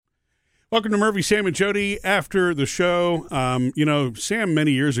Welcome to Murphy, Sam, and Jody. After the show, Sam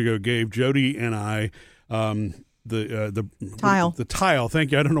many years ago gave Jody and I the tile. The tile.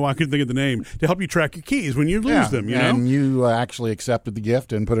 Thank you. I don't know why I couldn't think of the name to help you track your keys when you lose them. And you actually accepted the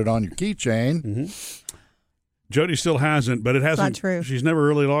gift and put it on your keychain. Mm-hmm. Jody still hasn't, but it hasn't. Not true. She's never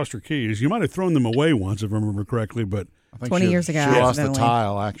really lost her keys. You might have thrown them away once, if I remember correctly, but I think 20 years ago, she lost the accidentally.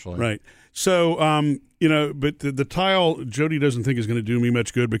 tile actually. Right. So, but the tile Jody doesn't think is going to do me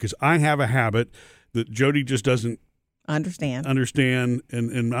much good because I have a habit that Jody just doesn't understand.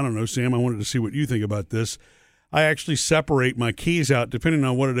 And I don't know, Sam, I wanted to see what you think about this. I actually separate my keys out depending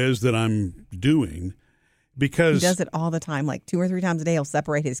on what it is that I'm doing because He does it all the time, like 2 or 3 times a day. He'll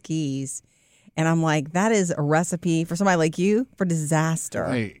separate his keys. And I'm like, that is a recipe for somebody like you for disaster.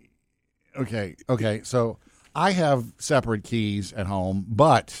 Hey, okay. So I have separate keys at home,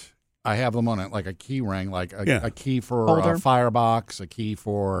 but I have them on like a key ring, like a key for Holder. a firebox, a key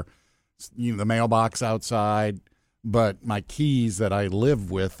for the mailbox outside. But my keys that I live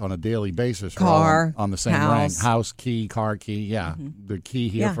with on a daily basis are Car, all on the same house. ring. House key, car key, the key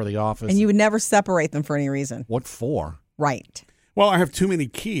here for the office. And you would never separate them for any reason. What for? Right. Well, I have too many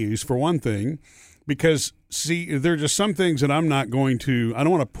keys, for one thing, because, see, there are just some things that I don't want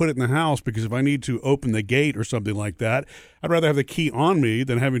to put it in the house because if I need to open the gate or something like that, I'd rather have the key on me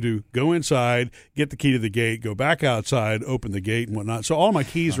than having to go inside, get the key to the gate, go back outside, open the gate and whatnot. So all my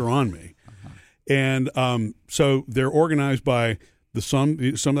keys are on me. And so they're organized by some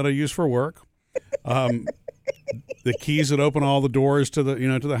that I use for work, the keys that open all the doors to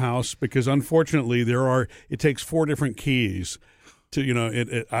the house, because unfortunately it takes 4 different keys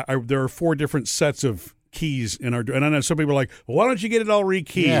to there are 4 different sets of keys in our, and I know some people are like, well, why don't you get it all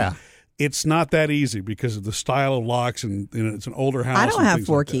rekeyed? Yeah. It's not that easy because of the style of locks and it's an older house. I don't and have things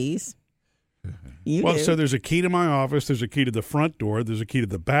 4 like that. keys. You Well, do. so there's a key to my office. There's a key to the front door. There's a key to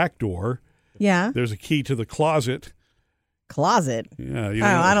the back door. Yeah. There's a key to the closet. Closet.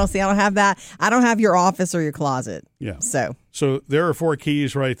 Yeah. I don't see. I don't have that. I don't have your office or your closet. Yeah. So there are 4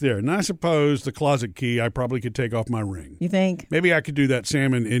 keys right there. And I suppose the closet key I probably could take off my ring. you think Maybe I could do that,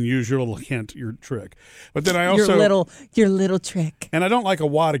 Sam, and use your little hint, your trick. But then I also your little trick. and I don't like a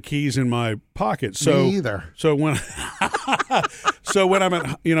wad of keys in my pocket. So Me either. So when I'm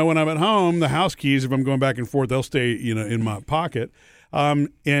at home, the house keys, if I'm going back and forth, they'll stay in my pocket. And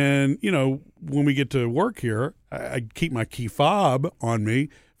when we get to work here, I keep my key fob on me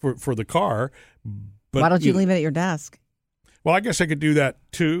for the car. But Why don't you leave it at your desk? Well, I guess I could do that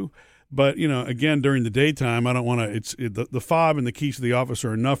too. But, again, during the daytime, I don't want to the fob and the keys to the office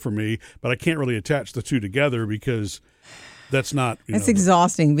are enough for me, but I can't really attach the two together because that's not. It's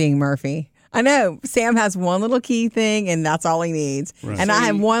exhausting being Murphy. I know. Sam has one little key thing, and that's all he needs. Right. And I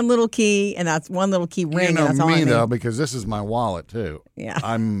have one little key, and that's one little key ring, and that's all I need. though, because this is my wallet too. Yeah.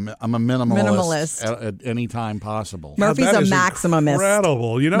 I'm a minimalist. At any time possible. Murphy's That a is maximumist.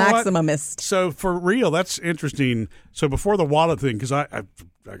 Incredible. You know what? Maximumist. So for real, that's interesting. So before the wallet thing, because I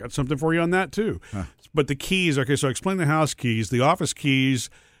got something for you on that too. Huh. But the keys, okay, so explain the house keys. The office keys,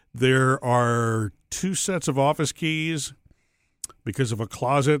 there are 2 sets of office keys because of a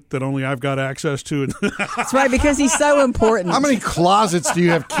closet that only I've got access to. That's right, because he's so important. How many closets do you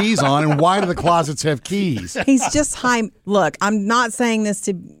have keys on, and why do the closets have keys? He's just high. Look, I'm not saying this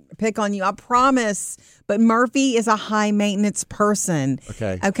to pick on you. I promise. But Murphy is a high maintenance person.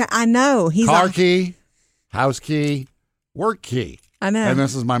 Okay. I know. He's Car key, house key, work key. I know. And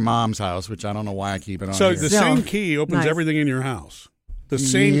this is my mom's house, which I don't know why I keep it on So here. the Still, same key opens nice. everything in your house. The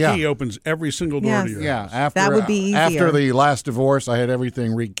same Yeah. key opens every single door Yes. to your Yeah, house. after That would be easier. After the last divorce, I had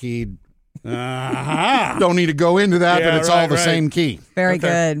everything rekeyed. Aha. Don't need to go into that, Yeah, but it's right, all the right. same key. Very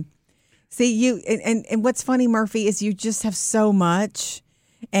Okay. good. See, you and what's funny, Murphy, is you just have so much,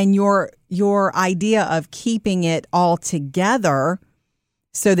 and your idea of keeping it all together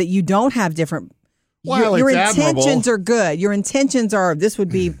so that you don't have different. Well, your it's intentions admirable. are good. Your intentions are this would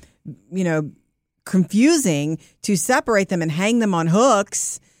be, confusing to separate them and hang them on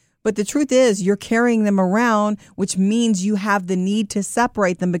hooks. But the truth is you're carrying them around, which means you have the need to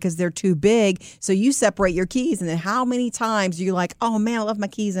separate them because they're too big. So you separate your keys. And then how many times you're like, oh, man, I left my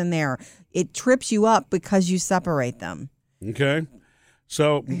keys in there. It trips you up because you separate them. Okay.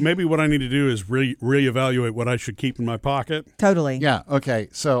 So maybe what I need to do is reevaluate what I should keep in my pocket. Totally. Yeah. Okay.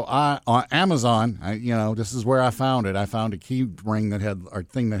 So on Amazon, this is where I found it. I found a key ring that had or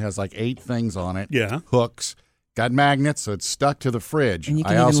thing that has like 8 things on it. Yeah. Hooks. Got magnets, so it's stuck to the fridge. And you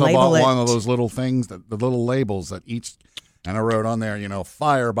can I even also label bought it. one of those little things, the little labels that each And I wrote on there,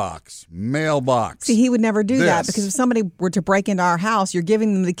 firebox, mailbox. See, he would never do that This. because if somebody were to break into our house, you're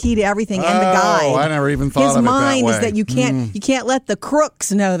giving them the key to everything and the guide. Oh, I never even thought His of it that mind way. is that you can't let the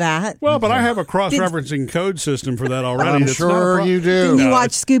crooks know that. Well, but I have a cross-referencing code system for that already. I'm It's not a sure pro- you do. Didn't you No,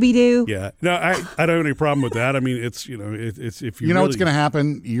 watch Scooby Doo? Yeah, no, I don't have any problem with that. I mean, it's it's if you You know really, what's going to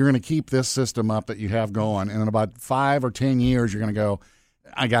happen? You're going to keep this system up that you have going, and in about 5 or 10 years, you're going to go,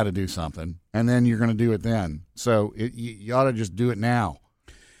 I got to do something. And then you're going to do it then. So you ought to just do it now.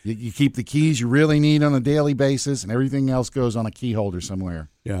 You keep the keys you really need on a daily basis, and everything else goes on a key holder somewhere.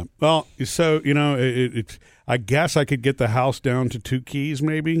 Yeah. Well, so I guess I could get the house down to 2 keys,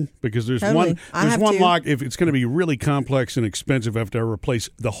 maybe, because there's Totally. one I have one 2. lock. If it's going to be really complex and expensive, I have to replace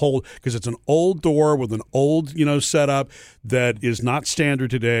the whole because it's an old door with an old setup that is not standard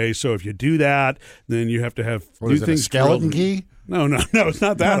today. So if you do that, then you have to have What new is it, a things skeleton drilled. key? No, it's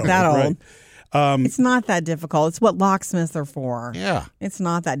not that Not that old. old. Right? It's not that difficult. It's what locksmiths are for. Yeah. It's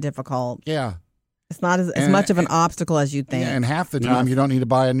not that difficult. Yeah. It's not as And- much of an obstacle as you think. Yeah, and half the time you don't need to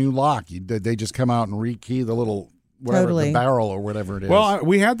buy a new lock. They just come out and rekey the little whatever Totally. the barrel or whatever it is. Well,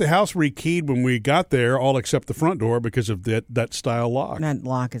 we had the house rekeyed when we got there, all except the front door because of that style lock. That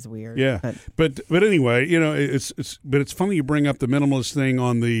lock is weird. Yeah, But but anyway, it's funny you bring up the minimalist thing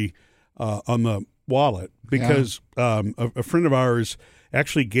on the wallet because a friend of ours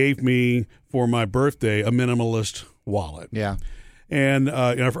actually gave me for my birthday a minimalist wallet. yeah. And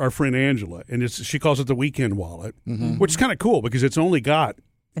our friend Angela, and she calls it the weekend wallet, which is kind of cool because it's only got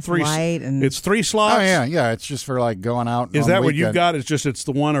it's 3 white and it's 3 slots. Oh yeah. It's just for like going out. Is on that the what you've weekend. got? It's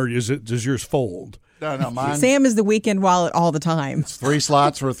the one, or does yours fold? No, mine. Sam is the weekend wallet all the time. 3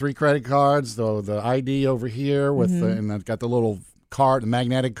 slots for 3 credit cards. The ID over here with and I've got the little card, the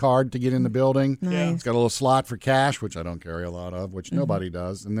magnetic card to get in the building. Nice. It's got a little slot for cash, which I don't carry a lot of, which nobody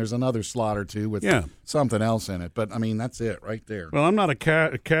does. And there's another slot or 2 with something else in it. But I mean, that's it right there. Well, I'm not a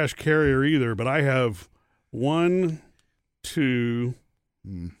cash carrier either, but I have 1, 2,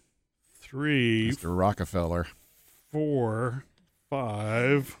 3, Mr. Rockefeller. 4,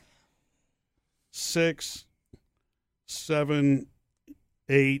 5, 6, 7,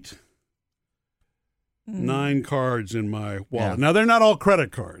 8, 9 cards in my wallet. Yeah. Now they're not all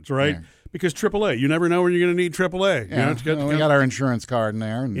credit cards, right? Yeah. Because AAA, you never know when you're going to need AAA. You know, Yeah, it's got- we got our insurance card in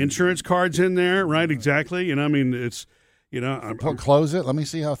there. And insurance cards in there, right? Exactly. I mean, it's close it. Let me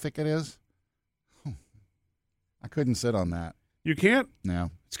see how thick it is. I couldn't sit on that. you can't. No.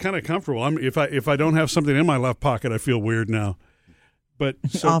 It's kind of comfortable. If I don't have something in my left pocket, I feel weird now. But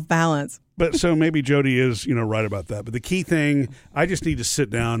off balance. so maybe Jody is right about that. But the key thing, I just need to sit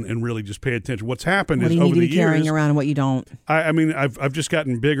down and really just pay attention. What's happened What do is you need over to the be carrying years, around and what you don't? I mean, I've just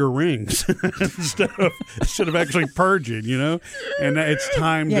gotten bigger rings instead of actually purging, and it's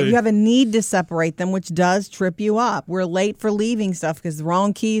time Yeah, to. you have a need to separate them, which does trip you up. We're late for leaving stuff because the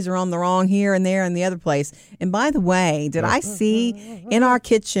wrong keys are on the wrong here and there and the other place. And by the way, did I see in our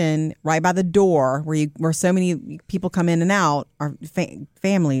kitchen, right by the door where so many people come in and out, our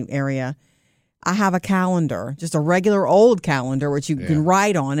family area, I have a calendar, just a regular old calendar, which you can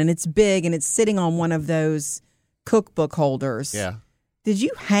write on, and it's big, and it's sitting on one of those cookbook holders. Yeah. Did you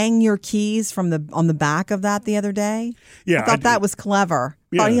hang your keys on the back of that the other day? Yeah, I thought I that did. was clever.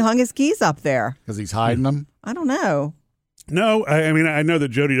 Yeah. Thought he hung his keys up there. Because he's hiding them. I don't know. No, I mean, I know that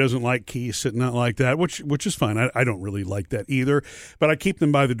Jody doesn't like keys sitting out like that, which is fine. I don't really like that either. But I keep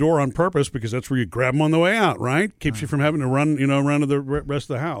them by the door on purpose because that's where you grab them on the way out, right? Keeps you from having to run to the rest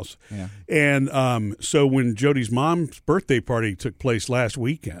of the house. Yeah. And so when Jody's mom's birthday party took place last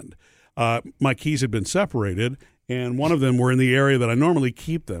weekend, my keys had been separated, and one of them were in the area that I normally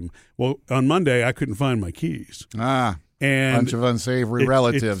keep them. Well, on Monday, I couldn't find my keys. Ah. And Bunch of unsavory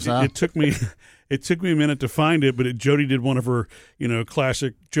relatives, huh? It took me. It took me a minute to find it, but Jody did one of her,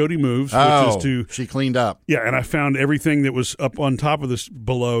 classic Jody moves, which is to she cleaned up. yeah. And I found everything that was up on top of this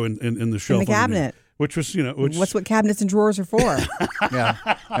below in the shelf in the cabinet. underneath, which was What's what cabinets and drawers are for? Yeah.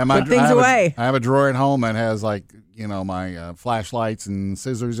 And Put things away. I have a drawer at home that has my flashlights and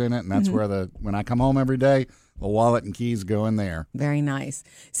scissors in it, and that's Mm-hmm. where when I come home every day, the wallet and keys go in there. Very nice.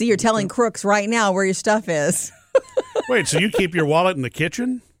 See, you're telling crooks right now where your stuff is. Wait, so you keep your wallet in the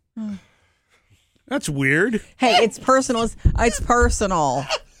kitchen? That's weird. Hey, it's personal. It's personal.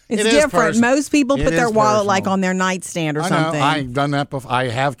 It's It is different. personal. Most people It put their is wallet like personal. on their nightstand or I know. something. I've done that before. I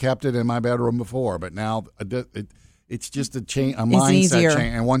have kept it in my bedroom before, but now it's just a mindset easier.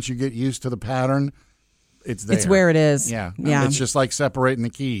 change. And once you get used to the pattern, it's there. It's where it is. Yeah. Yeah. It's just like separating the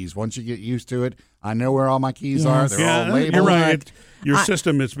keys. Once you get used to it, I know where all my keys are. Yes. They're all labeled. You're right. Your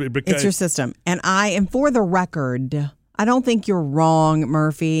system is It's your system. And for the record, I don't think you're wrong,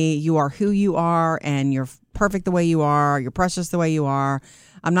 Murphy. You are who you are, and you're perfect the way you are. You're precious the way you are.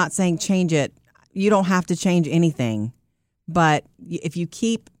 I'm not saying change it. You don't have to change anything. But if you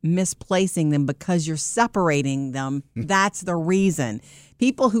keep misplacing them because you're separating them, that's the reason.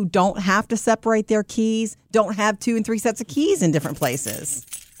 People who don't have to separate their keys don't have 2 and 3 sets of keys in different places.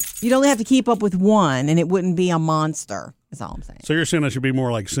 You'd only have to keep up with one, and it wouldn't be a monster. That's all I'm saying. So you're saying I should be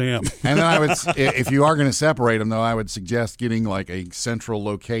more like Sam. And then I would, if you are going to separate them, though, I would suggest getting like a central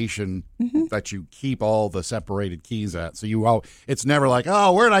location that you keep all the separated keys at. So it's never like,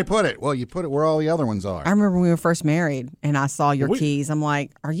 oh, where did I put it? Well, you put it where all the other ones are. I remember when we were first married, and I saw your keys. I'm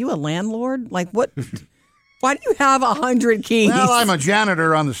like, are you a landlord? Like, what? Why do you have 100 keys? Well, I'm a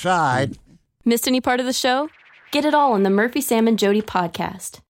janitor on the side. Missed any part of the show? Get it all on the Murphy, Sam, and Jody podcast.